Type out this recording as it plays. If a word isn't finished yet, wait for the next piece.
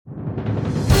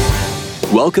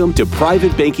Welcome to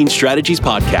Private Banking Strategies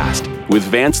Podcast with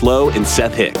Vance Lowe and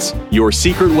Seth Hicks, your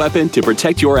secret weapon to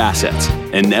protect your assets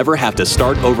and never have to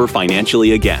start over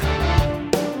financially again.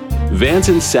 Vance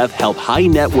and Seth help high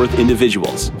net worth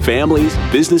individuals, families,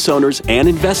 business owners, and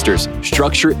investors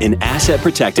structure an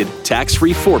asset-protected,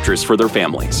 tax-free fortress for their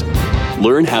families.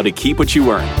 Learn how to keep what you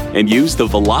earn and use the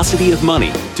velocity of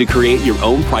money to create your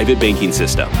own private banking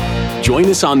system. Join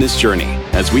us on this journey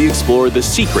as we explore the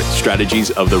secret strategies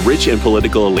of the rich and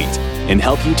political elite and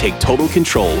help you take total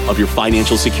control of your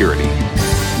financial security.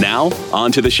 Now,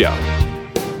 on to the show.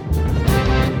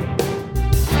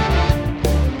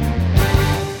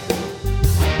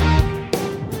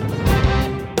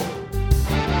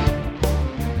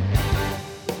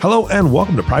 Hello and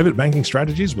welcome to Private Banking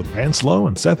Strategies with Vance Lowe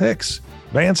and Seth Hicks.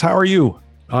 Vance, how are you?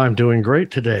 I'm doing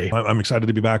great today. I'm excited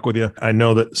to be back with you. I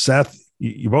know that Seth,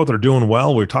 you both are doing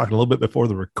well. We were talking a little bit before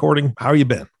the recording. How you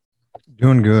been?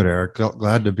 Doing good, Eric.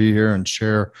 Glad to be here and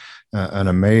share an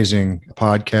amazing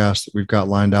podcast that we've got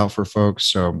lined out for folks.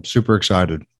 So I'm super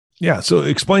excited. Yeah. So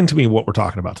explain to me what we're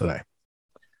talking about today.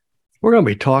 We're going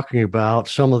to be talking about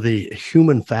some of the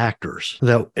human factors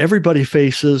that everybody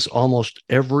faces almost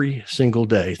every single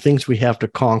day, things we have to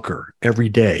conquer every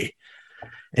day.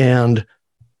 And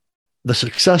the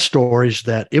success stories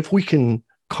that if we can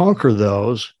conquer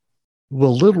those,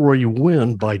 we'll literally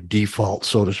win by default,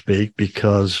 so to speak,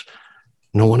 because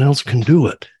no one else can do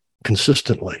it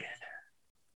consistently.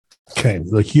 Okay.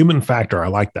 The human factor. I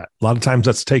like that. A lot of times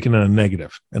that's taken in a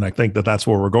negative. And I think that that's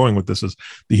where we're going with this is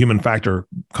the human factor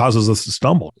causes us to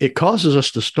stumble. It causes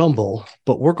us to stumble,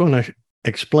 but we're going to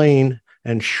explain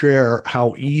and share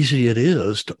how easy it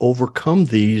is to overcome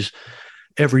these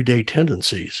everyday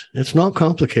tendencies. It's not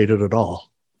complicated at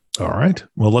all. All right.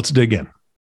 Well, let's dig in.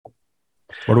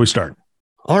 Where do we start?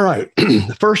 All right.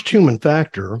 The first human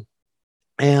factor,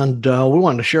 and we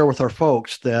wanted to share with our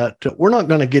folks that we're not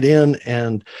going to get in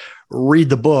and read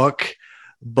the book,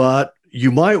 but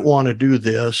you might want to do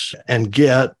this and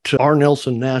get R.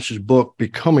 Nelson Nash's book,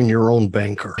 Becoming Your Own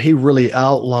Banker. He really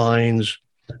outlines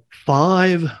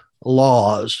 5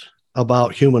 laws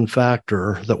about human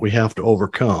factor that we have to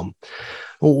overcome.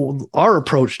 Our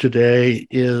approach today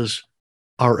is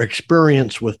our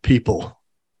experience with people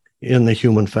in the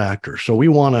human factor. So we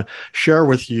want to share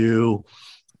with you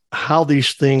how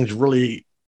these things really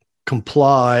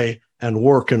comply and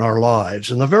work in our lives.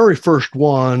 And the very first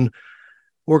one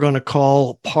we're going to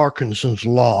call Parkinson's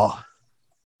Law.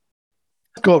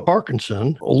 Scott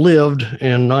Parkinson lived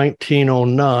in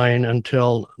 1909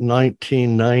 until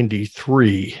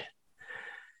 1993,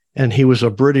 and he was a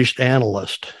British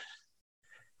analyst.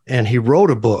 And he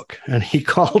wrote a book, and he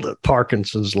called it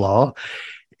Parkinson's Law.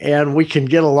 And we can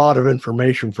get a lot of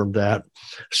information from that.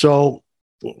 So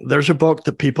there's a book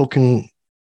that people can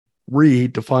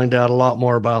read to find out a lot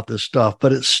more about this stuff.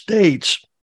 But it states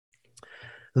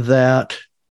that,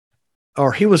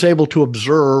 or he was able to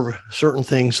observe certain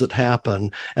things that happen.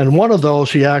 And one of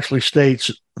those, he actually states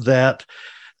that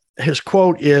his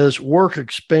quote is, "Work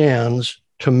expands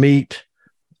to meet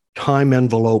time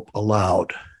envelope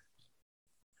allowed."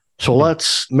 So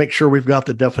let's make sure we've got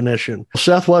the definition.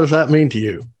 Seth, what does that mean to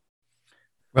you?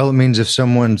 Well, it means if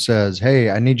someone says, "Hey,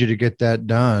 I need you to get that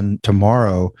done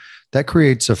tomorrow," that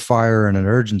creates a fire and an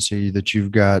urgency that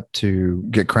you've got to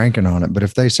get cranking on it. But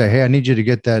if they say, "Hey, I need you to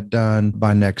get that done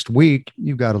by next week,"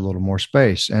 you've got a little more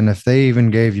space. And if they even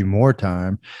gave you more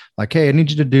time, like, "Hey, I need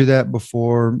you to do that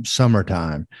before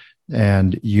summertime,"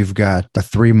 and you've got a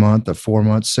 3-month, a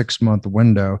 4-month, 6-month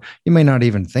window, you may not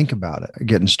even think about it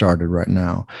getting started right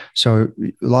now. So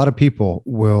a lot of people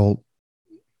will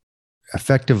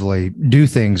effectively do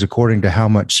things according to how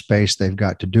much space they've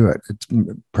got to do it.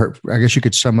 I guess you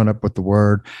could sum it up with the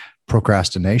word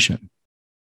procrastination.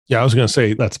 Yeah, I was going to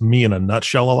say that's me in a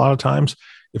nutshell a lot of times.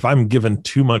 If I'm given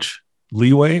too much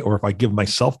leeway, or if I give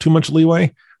myself too much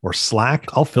leeway or slack,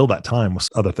 I'll fill that time with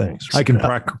other things. I can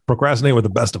procrastinate with the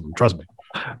best of them. Trust me.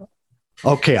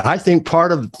 Okay. I think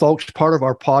part of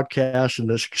our podcast and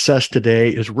the success today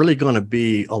is really going to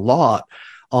be a lot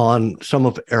on some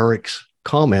of Eric's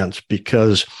comments,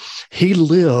 because he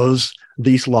lives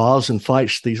these laws and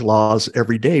fights these laws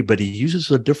every day, but he uses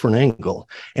a different angle.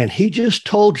 And he just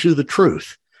told you the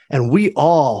truth. And we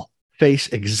all face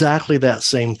exactly that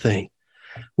same thing.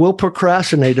 We'll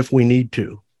procrastinate if we need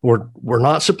to. We're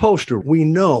not supposed to. We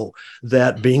know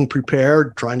that being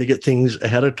prepared, trying to get things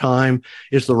ahead of time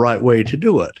is the right way to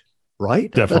do it,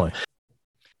 right? Definitely.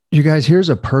 You guys, here's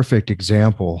a perfect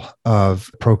example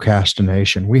of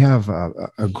procrastination. We have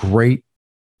a great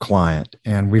client.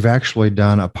 And we've actually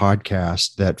done a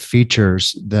podcast that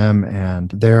features them and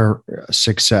their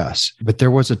success. But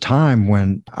there was a time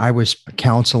when I was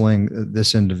counseling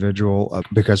this individual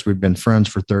because we've been friends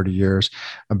for 30 years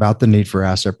about the need for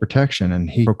asset protection. And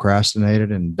he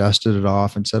procrastinated and dusted it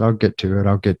off and said, I'll get to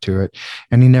it.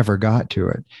 And he never got to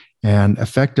it, and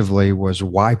effectively was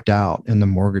wiped out in the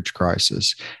mortgage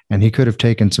crisis. And he could have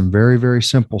taken some very, very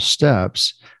simple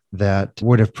steps that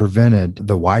would have prevented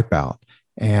the wipeout.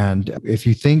 And if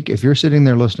you're sitting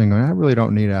there listening, going, I really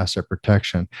don't need asset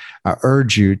protection, I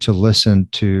urge you to listen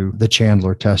to the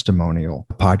Chandler Testimonial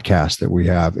podcast that we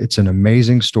have. It's an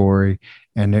amazing story,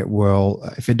 and it will,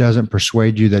 if it doesn't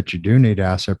persuade you that you do need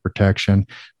asset protection,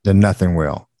 then nothing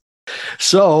will.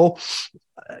 So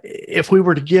if we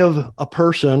were to give a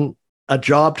person a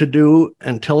job to do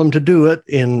and tell them to do it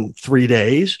in 3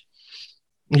 days,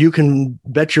 you can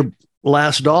bet your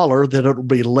last dollar that it'll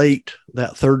be late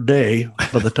that third day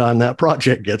by the time that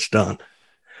project gets done.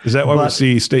 Is that why we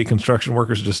see state construction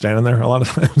workers just standing there a lot of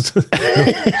times?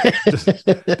 Just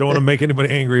don't want to make anybody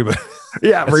angry, but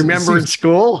yeah, remember in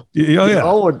school? Yeah.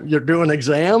 Oh, you're doing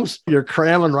exams, you're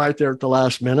cramming right there at the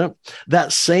last minute.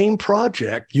 That same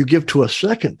project you give to a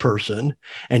second person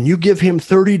and you give him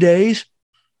 30 days,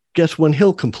 guess when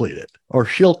he'll complete it or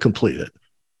she'll complete it?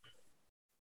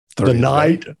 The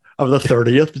night of the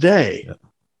 30th day,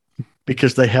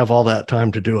 because they have all that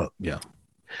time to do it. Yeah.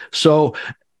 So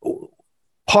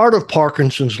part of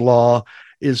Parkinson's law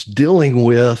is dealing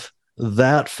with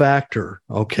that factor,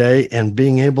 okay, and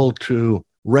being able to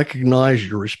recognize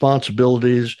your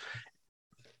responsibilities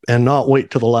and not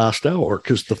wait till the last hour,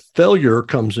 because the failure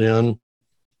comes in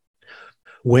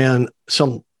when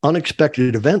some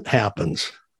unexpected event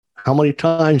happens. How many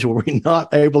times were we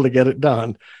not able to get it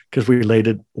done because we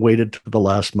waited to the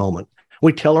last moment?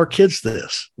 We tell our kids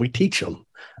this. We teach them.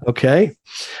 Okay.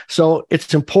 So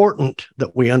it's important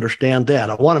that we understand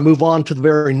that. I want to move on to the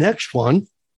very next one,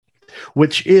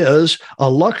 which is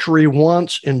a luxury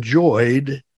once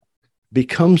enjoyed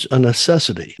becomes a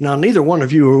necessity. Now, neither one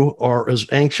of you are as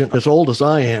old as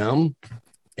I am.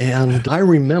 And I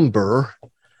remember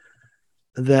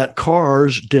that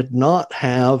cars did not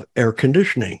have air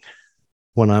conditioning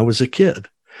when I was a kid.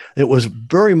 It was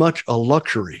very much a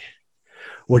luxury.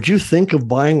 Would you think of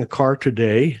buying a car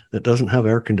today that doesn't have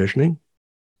air conditioning?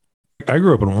 I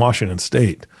grew up in Washington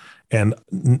State, and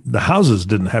the houses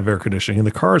didn't have air conditioning, and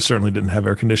the cars certainly didn't have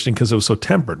air conditioning because it was so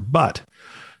tempered. But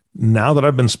now that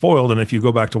I've been spoiled, and if you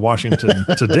go back to Washington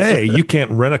today, you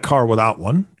can't rent a car without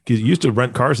one. You used to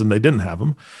rent cars and they didn't have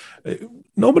them.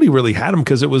 Nobody really had them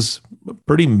because it was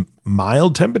pretty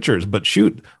mild temperatures. But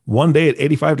shoot, one day at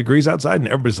 85 degrees outside and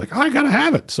everybody's like, oh, I got to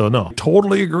have it. So no,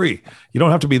 totally agree. You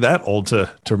don't have to be that old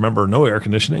to remember no air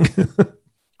conditioning.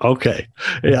 Okay.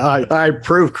 Yeah, I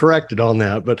proved corrected on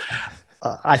that. But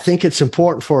I think it's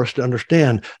important for us to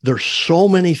understand there's so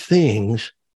many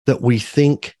things that we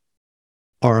think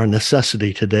are a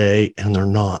necessity today, and they're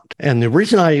not. And the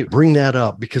reason I bring that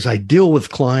up, because I deal with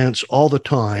clients all the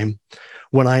time.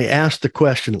 When I ask the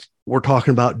question, we're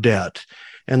talking about debt.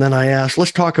 And then I ask,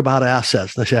 let's talk about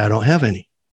assets. And they say, I don't have any,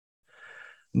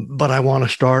 but I want to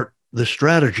start this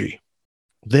strategy.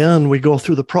 Then we go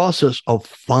through the process of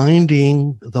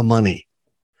finding the money.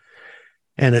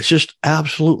 And it's just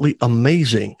absolutely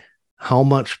amazing how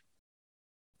much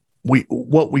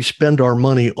what we spend our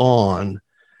money on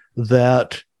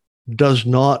that does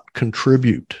not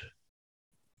contribute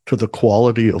to the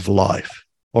quality of life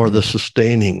or the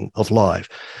sustaining of life.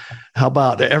 How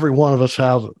about every one of us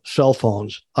have cell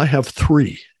phones? I have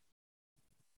 3,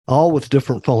 all with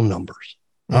different phone numbers.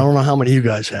 I don't know how many you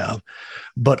guys have,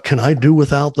 but can I do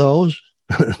without those?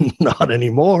 Not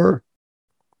anymore.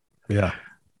 Yeah.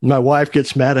 My wife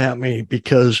gets mad at me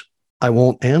because I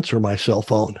won't answer my cell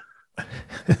phone.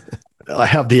 I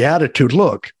have the attitude,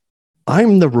 look,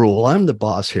 I'm the rule. I'm the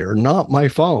boss here, not my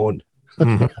phone.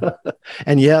 Mm-hmm.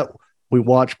 And yet we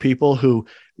watch people who,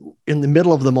 in the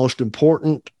middle of the most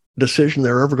important decision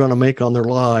they're ever going to make on their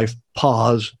life,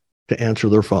 pause to answer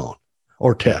their phone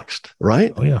or text,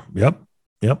 right? Oh, yeah. Yep.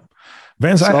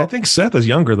 Vance, I think Seth is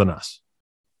younger than us.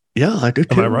 Yeah, I do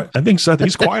too. Am I right? I think Seth,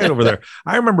 he's quiet over there.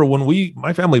 I remember when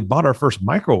my family bought our first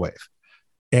microwave.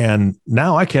 And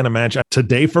now I can't imagine.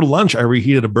 Today for lunch, I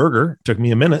reheated a burger. It took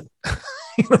me a minute.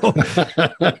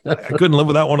 I couldn't live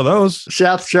without one of those.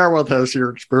 Seth, share with us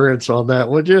your experience on that,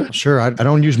 would you? Sure. I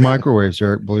don't use microwaves,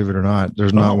 Eric, believe it or not.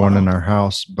 There's not one in our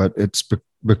house, but it's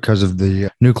because of the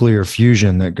nuclear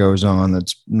fusion that goes on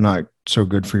that's not so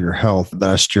good for your health that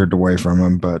I steered away from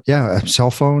them. But yeah, cell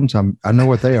phones, I know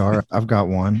what they are. I've got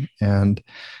one. And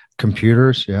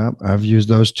Computers, yeah, I've used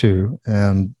those too,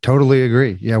 and totally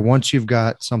agree. Yeah, once you've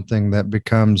got something that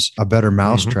becomes a better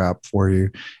mousetrap for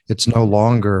you, it's no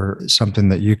longer something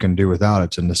that you can do without.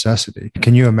 It's a necessity.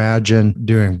 Can you imagine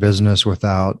doing business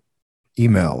without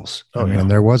emails? I mean,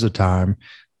 there was a time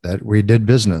that we did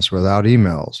business without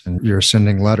emails and you're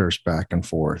sending letters back and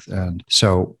forth. And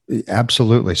so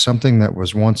absolutely something that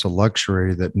was once a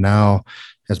luxury that now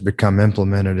has become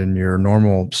implemented in your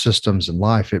normal systems in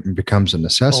life, it becomes a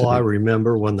necessity. Oh, I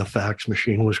remember when the fax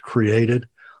machine was created.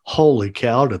 Holy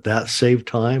cow, did that save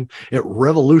time? It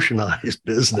revolutionized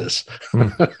business.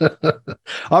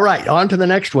 All right, on to the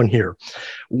next one here.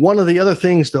 One of the other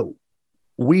things that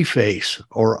we face,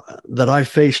 or that I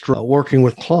faced working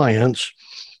with clients,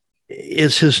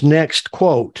 is his next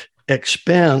quote: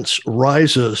 expense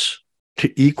rises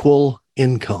to equal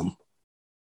income.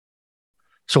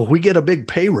 So if we get a big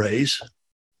pay raise,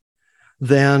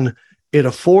 then it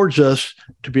affords us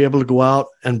to be able to go out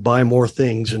and buy more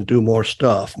things and do more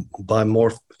stuff, buy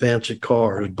more fancy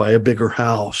cars, buy a bigger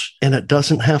house. And it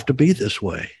doesn't have to be this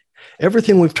way.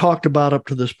 Everything we've talked about up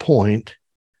to this point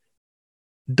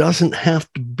doesn't have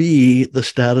to be the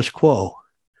status quo.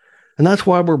 And that's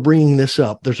why we're bringing this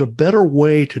up. There's a better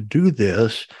way to do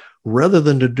this rather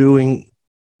than to doing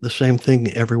the same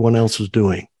thing everyone else is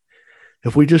doing.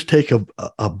 If we just take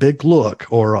a big look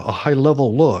or a high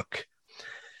level look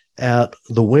at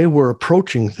the way we're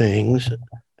approaching things,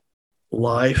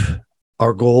 life,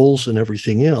 our goals, and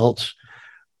everything else,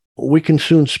 we can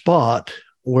soon spot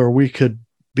where we could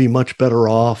be much better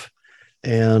off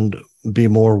and be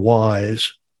more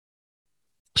wise.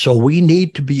 So we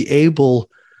need to be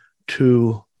able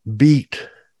to beat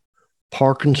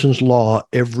Parkinson's law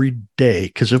every day.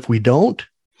 Because if we don't,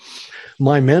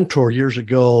 my mentor years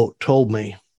ago told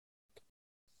me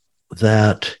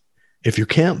that if you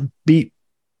can't beat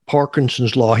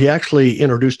Parkinson's law, he actually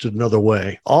introduced it another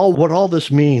way. What all this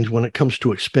means when it comes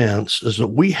to expense is that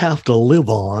we have to live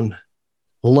on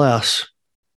less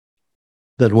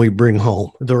than we bring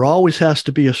home. There always has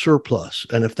to be a surplus.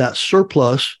 And if that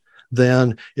surplus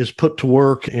then is put to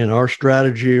work in our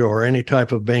strategy or any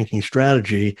type of banking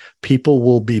strategy, people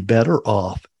will be better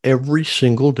off every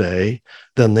single day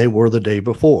than they were the day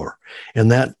before.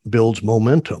 And that builds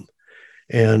momentum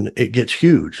and it gets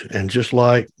huge. And just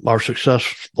like our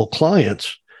successful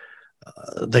clients,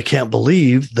 they can't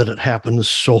believe that it happens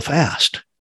so fast.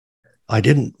 I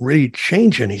didn't really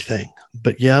change anything,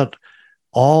 but yet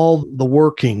all the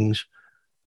workings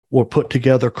were put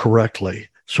together correctly.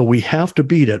 So we have to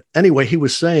beat it. Anyway, he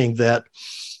was saying that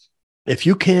if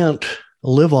you can't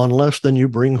live on less than you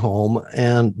bring home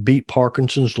and beat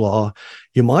Parkinson's law,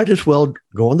 you might as well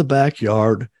go in the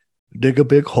backyard, dig a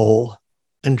big hole,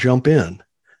 and jump in.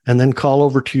 And then call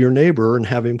over to your neighbor and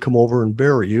have him come over and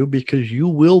bury you, because you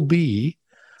will be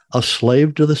a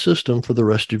slave to the system for the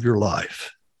rest of your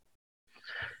life.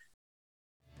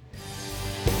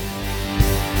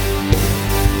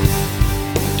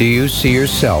 Do you see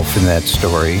yourself in that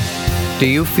story? Do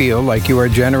you feel like you are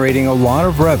generating a lot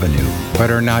of revenue but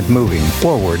are not moving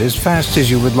forward as fast as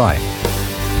you would like?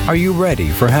 Are you ready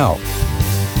for help?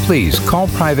 Please call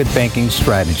Private Banking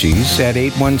Strategies at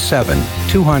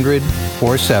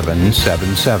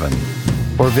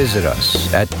 817-200-4777 or visit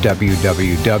us at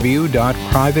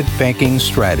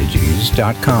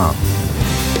www.privatebankingstrategies.com.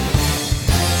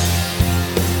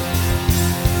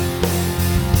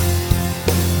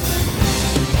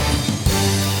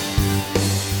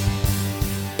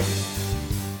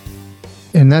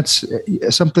 And that's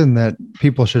something that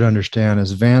people should understand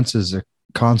is Vance is a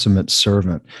consummate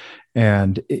servant.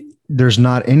 And there's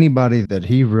not anybody that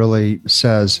he really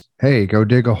says, hey, go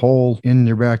dig a hole in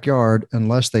your backyard,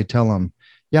 unless they tell him,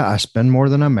 yeah, I spend more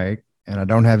than I make and I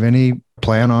don't have any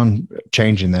plan on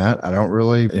changing that. I don't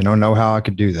really, know how I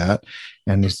could do that.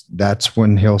 And that's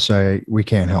when he'll say, we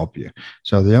can't help you.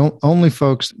 So the only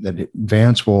folks that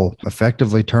Vance will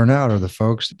effectively turn out are the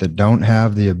folks that don't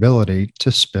have the ability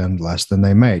to spend less than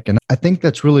they make. And I think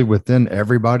that's really within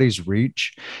everybody's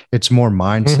reach. It's more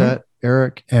mindset,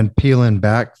 Eric, and peeling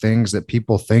back things that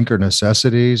people think are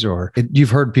necessities.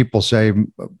 You've heard people say,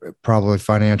 probably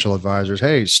financial advisors,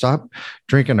 hey, stop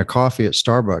drinking a coffee at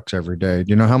Starbucks every day.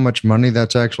 Do you know how much money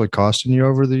that's actually costing you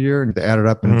over the year? And they add it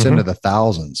up and it's into the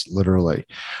thousands, literally.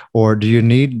 Or do you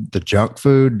need the junk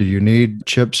food? Do you need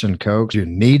chips and Coke? Do you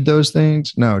need those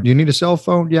things? No. Do you need a cell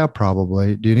phone? Yeah,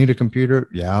 probably. Do you need a computer?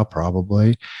 Yeah,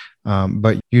 probably.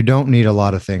 But you don't need a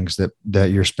lot of things that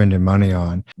you're spending money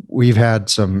on. We've had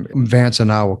Vance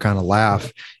and I will kind of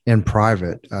laugh in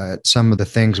private at some of the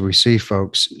things we see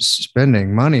folks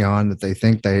spending money on that they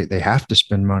think they have to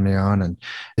spend money on. And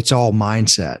it's all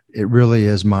mindset. It really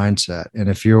is mindset. And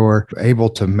if you're able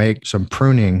to make some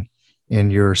pruning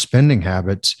in your spending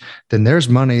habits, then there's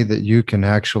money that you can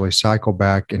actually cycle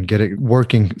back and get it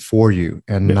working for you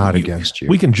and not against you.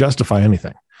 We can justify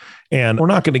anything. And we're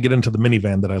not going to get into the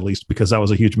minivan that I leased because that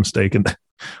was a huge mistake and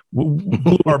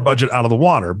blew our budget out of the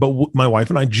water. But my wife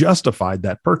and I justified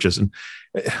that purchase. And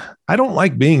I don't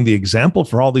like being the example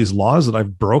for all these laws that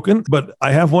I've broken, but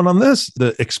I have one on this.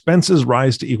 The expenses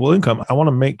rise to equal income. I want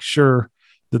to make sure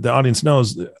that the audience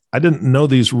knows that I didn't know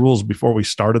these rules before we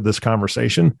started this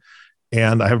conversation.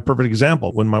 And I have a perfect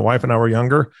example. When my wife and I were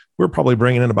younger, we were probably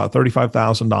bringing in about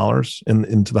 $35,000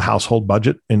 into the household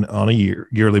budget on a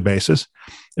yearly basis.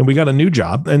 And we got a new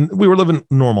job and we were living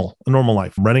a normal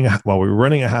life. While we were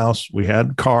renting a house, we had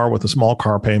a car with a small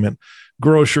car payment,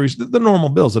 groceries, the normal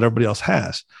bills that everybody else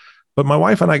has. But my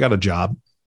wife and I got a job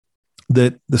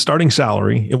that the starting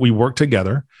salary, we worked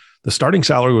together. The starting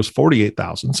salary was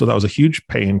 $48,000. So that was a huge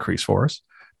pay increase for us.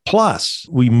 Plus,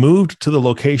 we moved to the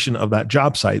location of that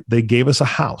job site. They gave us a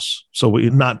house. So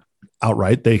not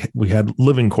outright, we had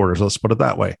living quarters, let's put it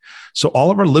that way. So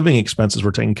all of our living expenses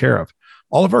were taken care of.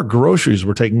 All of our groceries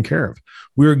were taken care of.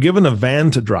 We were given a van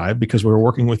to drive because we were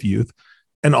working with youth,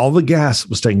 and all the gas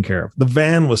was taken care of. The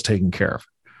van was taken care of.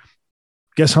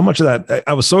 Guess how much of that?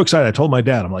 I was so excited. I told my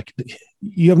dad, I'm like,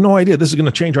 you have no idea. This is going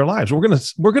to change our lives. We're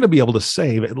going to be able to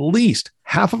save at least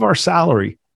half of our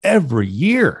salary every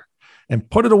year and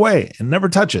put it away and never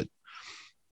touch it.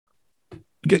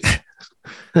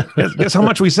 Guess how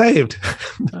much we saved?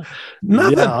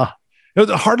 Nothing. Yeah. It was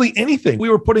hardly anything. We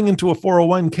were putting into a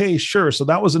 401k, sure. So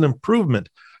that was an improvement.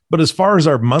 But as far as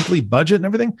our monthly budget and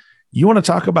everything, you want to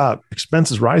talk about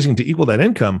expenses rising to equal that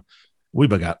income. We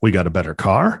got a better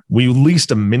car. We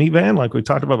leased a minivan, like we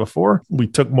talked about before. We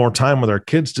took more time with our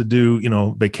kids to do,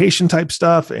 vacation type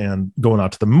stuff and going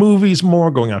out to the movies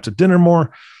more, going out to dinner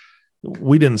more.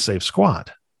 We didn't save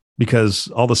squat because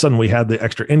all of a sudden we had the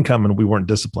extra income and we weren't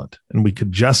disciplined and we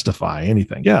could justify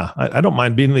anything. Yeah, I don't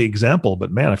mind being the example,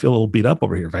 but man, I feel a little beat up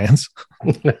over here, Vance.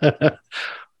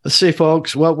 See,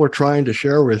 folks, what we're trying to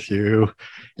share with you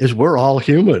is we're all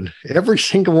human. Every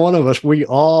single one of us, we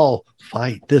all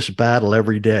fight this battle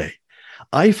every day.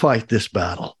 I fight this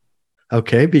battle,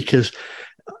 okay, because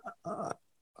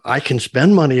I can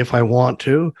spend money if I want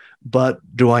to, but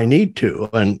do I need to?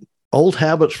 And old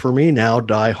habits for me now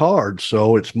die hard.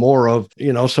 So it's more of,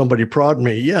 somebody prodding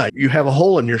me. Yeah, you have a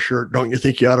hole in your shirt. Don't you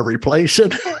think you ought to replace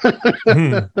it?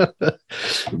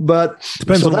 But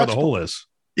depends on where the hole is.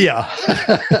 Yeah.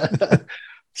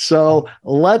 So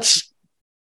let's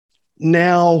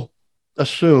now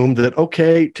assume that,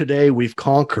 okay, today we've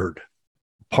conquered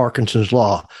Parkinson's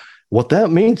law. What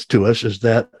that means to us is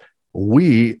that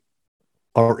we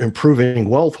are improving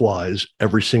wealth-wise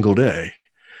every single day,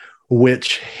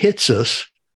 which hits us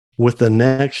with the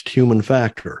next human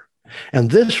factor. And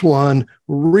this one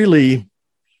really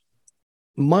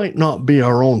might not be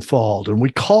our own fault. And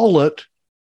we call it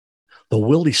the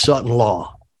Willie Sutton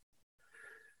Law.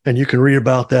 And you can read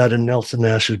about that in Nelson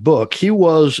Nash's book. He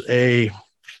was a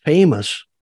famous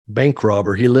bank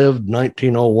robber. He lived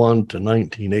 1901 to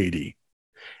 1980.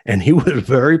 And he was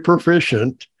very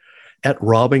proficient at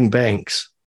robbing banks.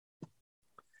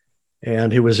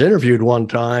 And he was interviewed one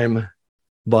time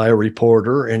by a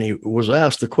reporter, and he was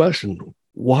asked the question,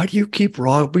 why do you keep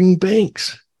robbing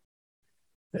banks?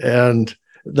 And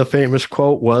the famous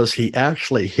quote was, he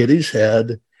actually hit his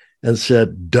head and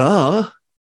said, duh,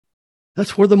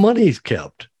 that's where the money's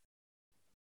kept.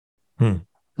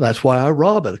 That's why I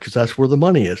rob it, because that's where the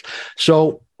money is.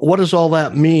 So what does all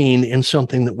that mean in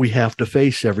something that we have to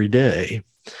face every day?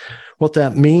 What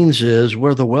that means is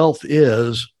where the wealth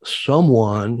is,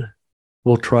 someone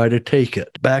will try to take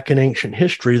it. Back in ancient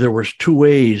history, there was two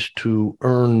ways to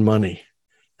earn money.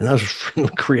 And that was from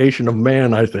the creation of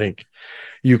man, I think.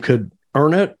 You could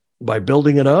earn it by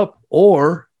building it up,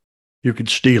 or you could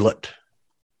steal it.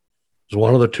 It's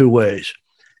one of the two ways.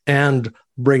 And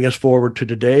bring us forward to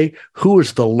today. Who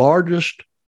is the largest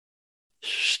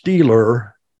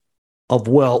stealer of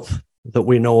wealth that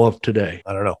we know of today?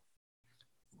 I don't know.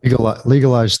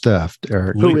 Legalized theft,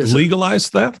 Eric.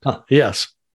 Legalized theft? Yes.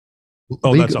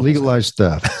 Oh, that's legalized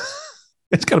theft.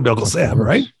 It's got to be Uncle Sam,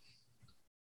 right?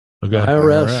 Okay.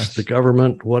 IRS, the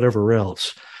government, whatever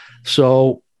else.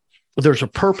 So there's a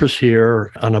purpose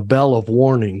here and a bell of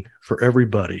warning for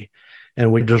everybody.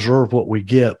 And we deserve what we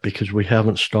get because we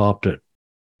haven't stopped it.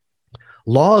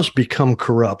 Laws become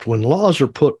corrupt. When laws are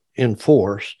put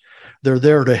enforce. They're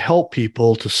there to help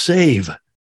people to save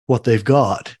what they've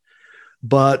got.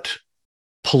 But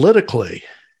politically,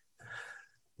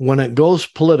 when it goes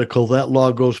political, that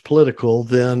law goes political,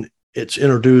 then it's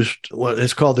introduced what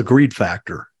is called the greed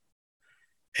factor.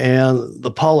 And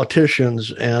the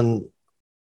politicians and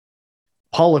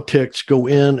politics go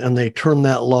in and they turn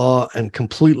that law and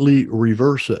completely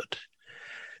reverse it.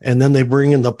 And then they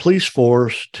bring in the police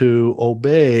force to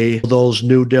obey those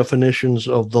new definitions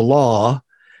of the law.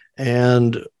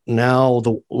 And now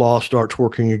the law starts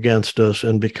working against us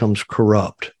and becomes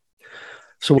corrupt.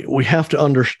 So we have to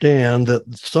understand that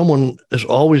someone is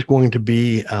always going to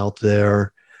be out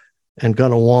there and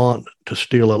going to want to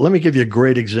steal it. Let me give you a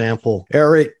great example.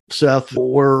 Eric, Seth,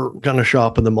 we're going to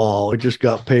shop in the mall. We just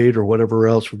got paid or whatever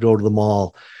else. We go to the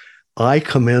mall. I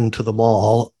come into the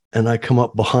mall and I come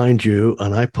up behind you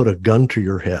and I put a gun to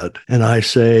your head and I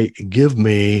say, give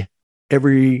me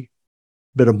every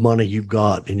bit of money you've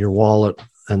got in your wallet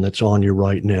and that's on you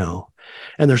right now.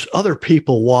 And there's other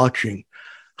people watching.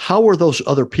 How are those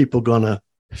other people going to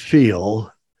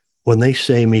feel when they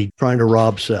say me trying to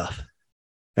rob Seth?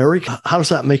 Eric, how does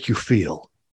that make you feel?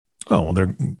 Oh, well,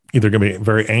 they're either going to be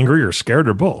very angry or scared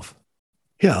or both.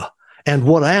 Yeah. And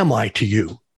what am I to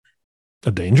you?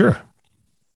 A danger.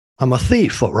 I'm a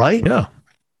thief, right? Yeah.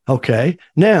 Okay.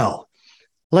 Now,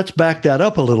 let's back that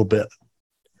up a little bit.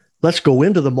 Let's go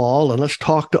into the mall and let's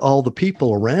talk to all the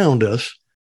people around us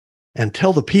and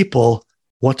tell the people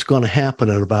what's going to happen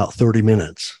in about 30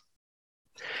 minutes.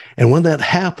 And when that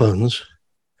happens,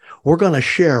 we're going to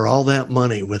share all that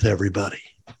money with everybody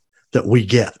that we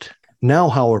get. Now,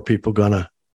 how are people going to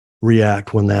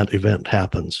react when that event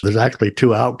happens? There's actually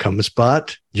two outcomes,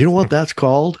 but you know what that's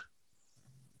called?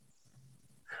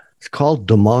 It's called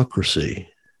democracy.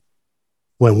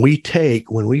 When we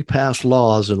pass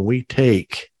laws and we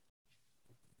take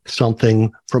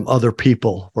something from other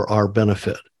people for our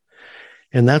benefit.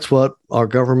 And that's what our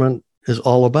government is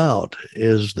all about,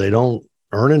 is they don't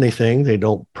earn anything, they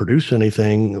don't produce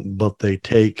anything, but they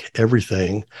take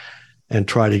everything and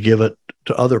try to give it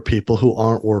to other people who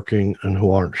aren't working and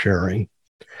who aren't sharing.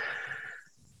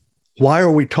 Why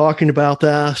are we talking about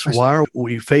this? Why are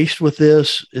we faced with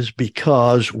this? Is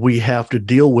because we have to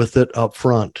deal with it up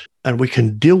front. And we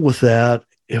can deal with that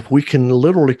if we can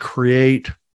literally create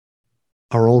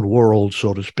our own world,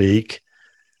 so to speak,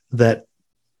 that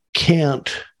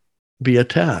can't be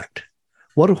attacked.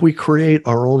 What if we create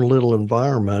our own little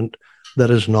environment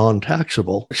that is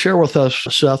non-taxable? Share with us,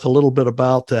 Seth, a little bit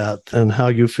about that and how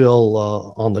you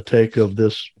feel on the take of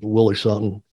this Willie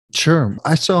Sutton. Sure.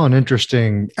 I saw an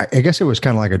interesting, I guess it was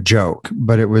kind of like a joke,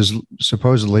 but it was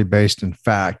supposedly based in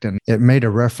fact. And it made a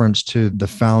reference to the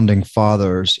founding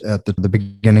fathers at the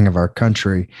beginning of our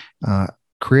country,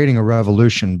 creating a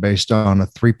revolution based on a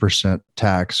 3%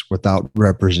 tax without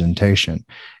representation.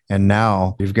 And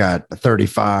now you've got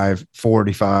 35,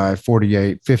 45,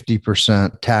 48,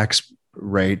 50% tax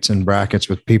rates and brackets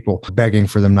with people begging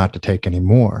for them not to take any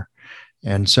more.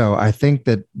 And so I think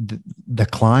that the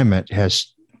climate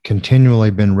has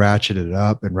continually been ratcheted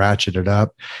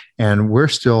up. And we're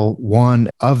still one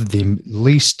of the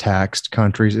least taxed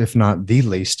countries, if not the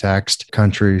least taxed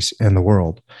countries in the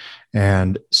world.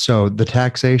 And so the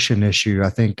taxation issue, I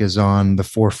think, is on the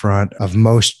forefront of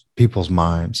most people's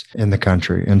minds in the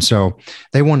country. And so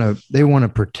they want to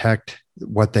protect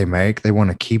what they make. They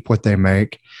want to keep what they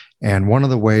make. And one of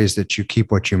the ways that you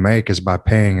keep what you make is by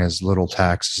paying as little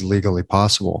tax as legally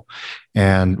possible.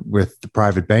 And with the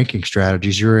private banking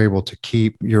strategies, you're able to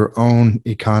keep your own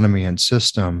economy and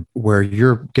system where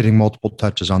you're getting multiple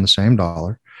touches on the same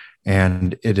dollar.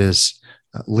 And it is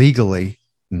legally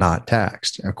not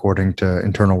taxed according to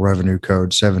Internal Revenue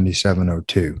Code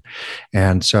 7702.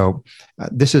 And so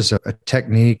this is a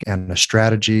technique and a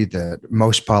strategy that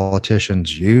most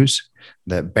politicians use,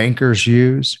 that bankers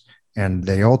use, and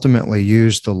they ultimately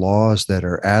use the laws that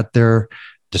are at their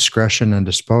discretion and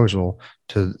disposal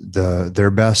to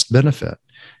their best benefit.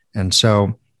 And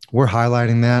so we're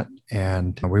highlighting that,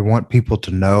 and we want people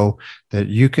to know that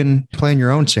you can play in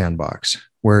your own sandbox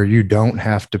where you don't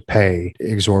have to pay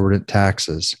exorbitant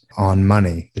taxes on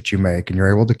money that you make, and you're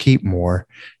able to keep more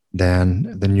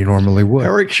than you normally would.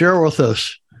 Eric, share with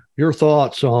us your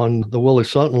thoughts on the Willie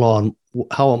Sutton law and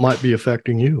how it might be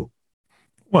affecting you.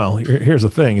 Well, here's the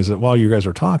thing, is that while you guys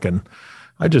are talking,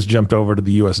 I just jumped over to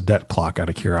the U.S. debt clock out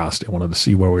of curiosity. I wanted to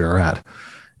see where we were at.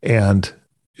 And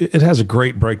it has a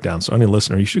great breakdown. So any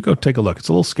listener, you should go take a look. It's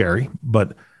a little scary,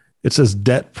 but it says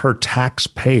debt per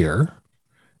taxpayer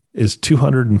is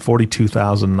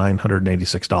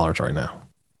 $242,986 right now.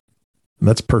 And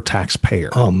that's per taxpayer.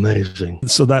 Amazing.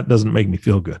 So that doesn't make me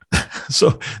feel good.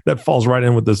 So that falls right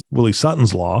in with this Willie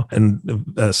Sutton's law. And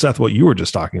Seth, what you were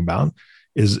just talking about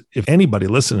is if anybody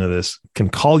listening to this can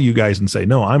call you guys and say,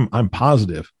 no, I'm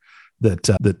positive that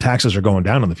the taxes are going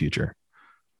down in the future,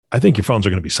 I think your phones are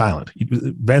going to be silent.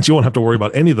 Vance, you won't have to worry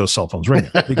about any of those cell phones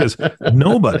ringing because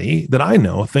nobody that I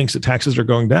know thinks that taxes are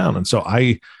going down. And so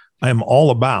I am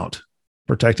all about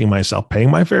protecting myself, paying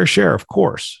my fair share, of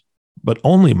course, but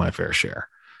only my fair share.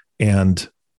 And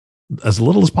as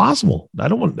little as possible. I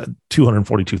don't want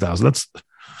 242,000.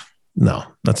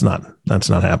 That's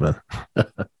not happening.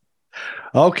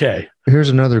 Okay. Here's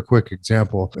another quick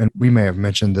example. And we may have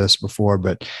mentioned this before,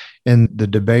 but in the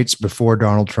debates before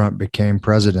Donald Trump became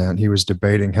president, he was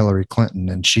debating Hillary Clinton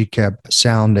and she kept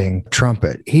sounding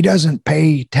trumpet. He doesn't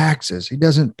pay taxes. He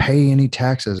doesn't pay any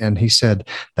taxes. And he said,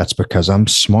 that's because I'm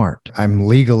smart. I'm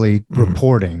legally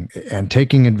reporting and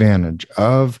taking advantage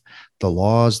of the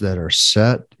laws that are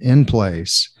set in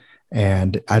place.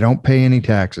 And I don't pay any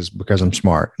taxes because I'm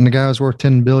smart. And the guy was worth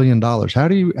 $10 billion.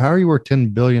 How are you worth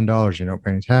 $10 billion? You don't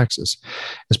pay any taxes.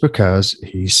 It's because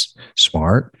he's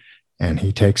smart and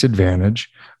he takes advantage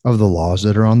of the laws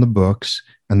that are on the books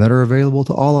and that are available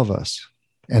to all of us.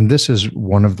 And this is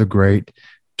one of the great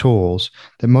tools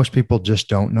that most people just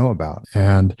don't know about.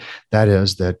 And that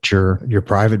is that your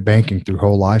private banking through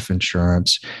whole life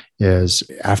insurance is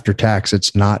after tax.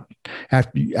 It's not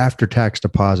after tax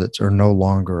deposits are no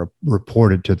longer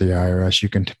reported to the IRS. You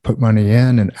can put money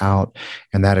in and out,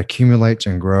 and that accumulates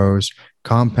and grows,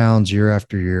 compounds year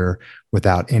after year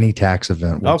without any tax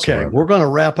event whatsoever. Okay, we're going to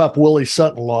wrap up Willie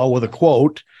Sutton law with a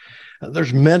quote.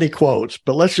 There's many quotes,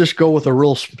 but let's just go with a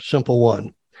real simple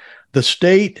one. The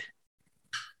state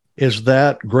is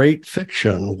that great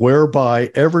fiction whereby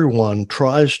everyone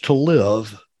tries to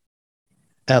live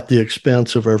at the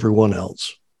expense of everyone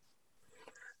else.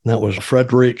 And that was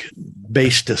Frederick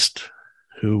Bastist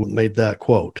who made that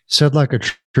quote. Said like a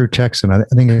true Texan. I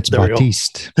think it's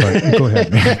Batiste. But go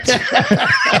ahead, man.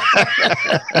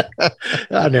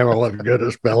 I never was good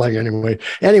at spelling anyway.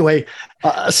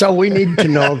 So we need to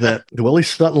know that the Willie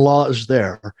Sutton law is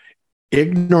there.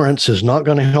 Ignorance is not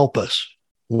going to help us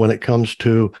when it comes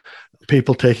to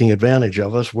people taking advantage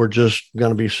of us. We're just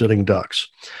going to be sitting ducks.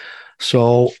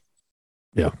 So,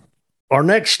 yeah. Our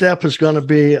next step is going to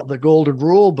be the golden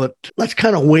rule, but let's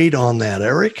kind of wait on that,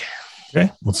 Eric.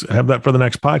 Okay, let's have that for the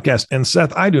next podcast. And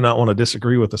Seth, I do not want to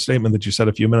disagree with the statement that you said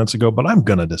a few minutes ago, but I'm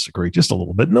going to disagree just a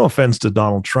little bit. No offense to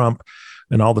Donald Trump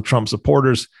and all the Trump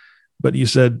supporters, but you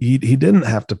said he didn't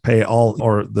have to pay all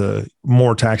or the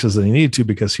more taxes than he needed to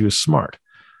because he was smart.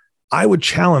 I would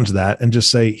challenge that and just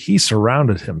say he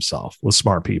surrounded himself with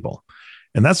smart people.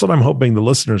 And that's what I'm hoping the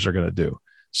listeners are going to do.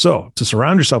 So to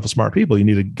surround yourself with smart people, you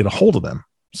need to get a hold of them.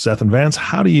 Seth and Vance,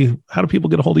 how do people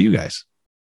get a hold of you guys?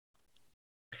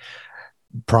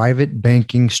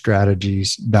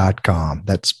 privatebankingstrategies.com.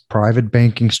 That's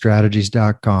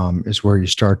privatebankingstrategies.com is where you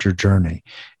start your journey.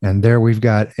 And there we've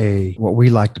got what we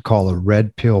like to call a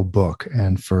red pill book.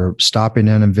 And for stopping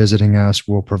in and visiting us,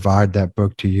 we'll provide that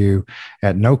book to you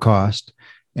at no cost.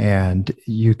 And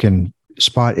you can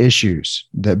spot issues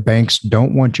that banks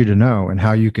don't want you to know and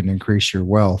how you can increase your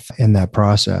wealth in that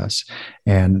process.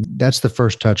 And that's the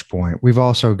first touch point. We've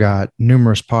also got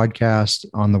numerous podcasts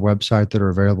on the website that are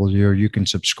available to you. You can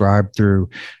subscribe through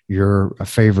your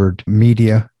favored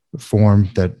media form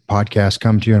that podcasts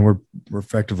come to you. And we're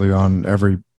effectively on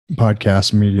every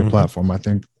podcast media platform, I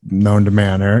think, known to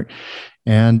man, Eric.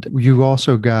 And you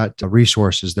also got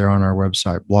resources there on our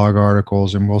website, blog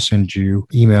articles, and we'll send you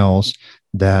emails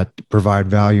that provide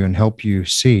value and help you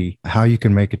see how you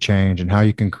can make a change and how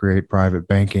you can create private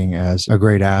banking as a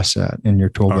great asset in your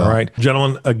tool belt. All right,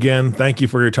 gentlemen, again, thank you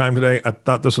for your time today. I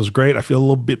thought this was great. I feel a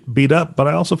little bit beat up, but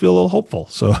I also feel a little hopeful.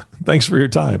 So thanks for your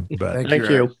time. Thank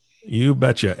you. You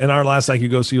betcha. And our last thank you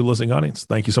goes to you, listening audience.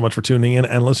 Thank you so much for tuning in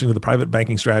and listening to the Private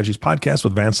Banking Strategies podcast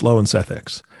with Vance Lowe and Seth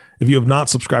Hicks. If you have not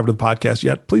subscribed to the podcast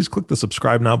yet, please click the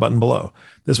subscribe now button below.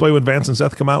 This way, when Vance and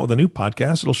Seth come out with a new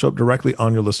podcast, it'll show up directly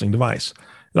on your listening device.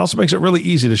 It also makes it really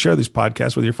easy to share these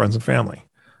podcasts with your friends and family.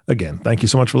 Again, thank you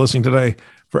so much for listening today.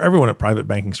 For everyone at Private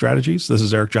Banking Strategies, this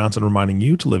is Eric Johnson reminding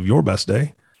you to live your best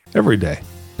day every day.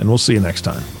 And we'll see you next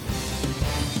time.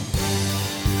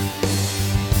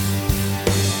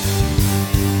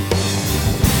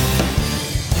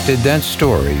 Did that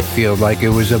story feel like it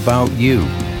was about you?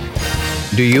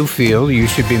 Do you feel you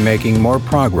should be making more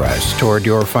progress toward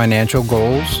your financial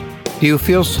goals? Do you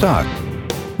feel stuck?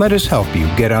 Let us help you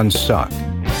get unstuck.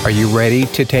 Are you ready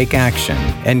to take action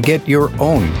and get your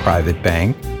own private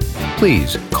bank?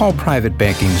 Please call Private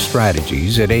Banking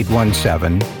Strategies at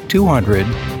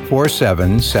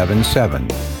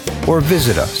 817-200-4777 or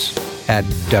visit us at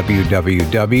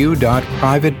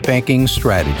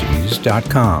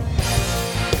www.privatebankingstrategies.com.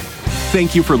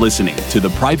 Thank you for listening to the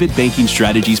Private Banking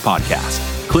Strategies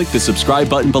Podcast. Click the subscribe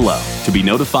button below to be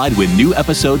notified when new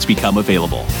episodes become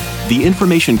available. The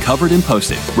information covered and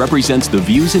posted represents the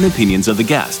views and opinions of the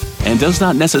guest and does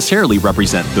not necessarily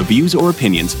represent the views or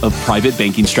opinions of Private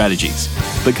Banking Strategies.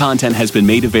 The content has been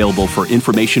made available for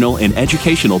informational and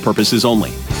educational purposes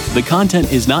only. The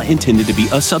content is not intended to be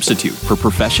a substitute for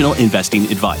professional investing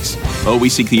advice.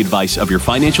 Always seek the advice of your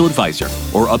financial advisor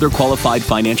or other qualified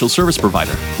financial service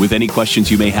provider with any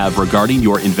questions you may have regarding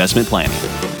your investment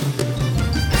planning.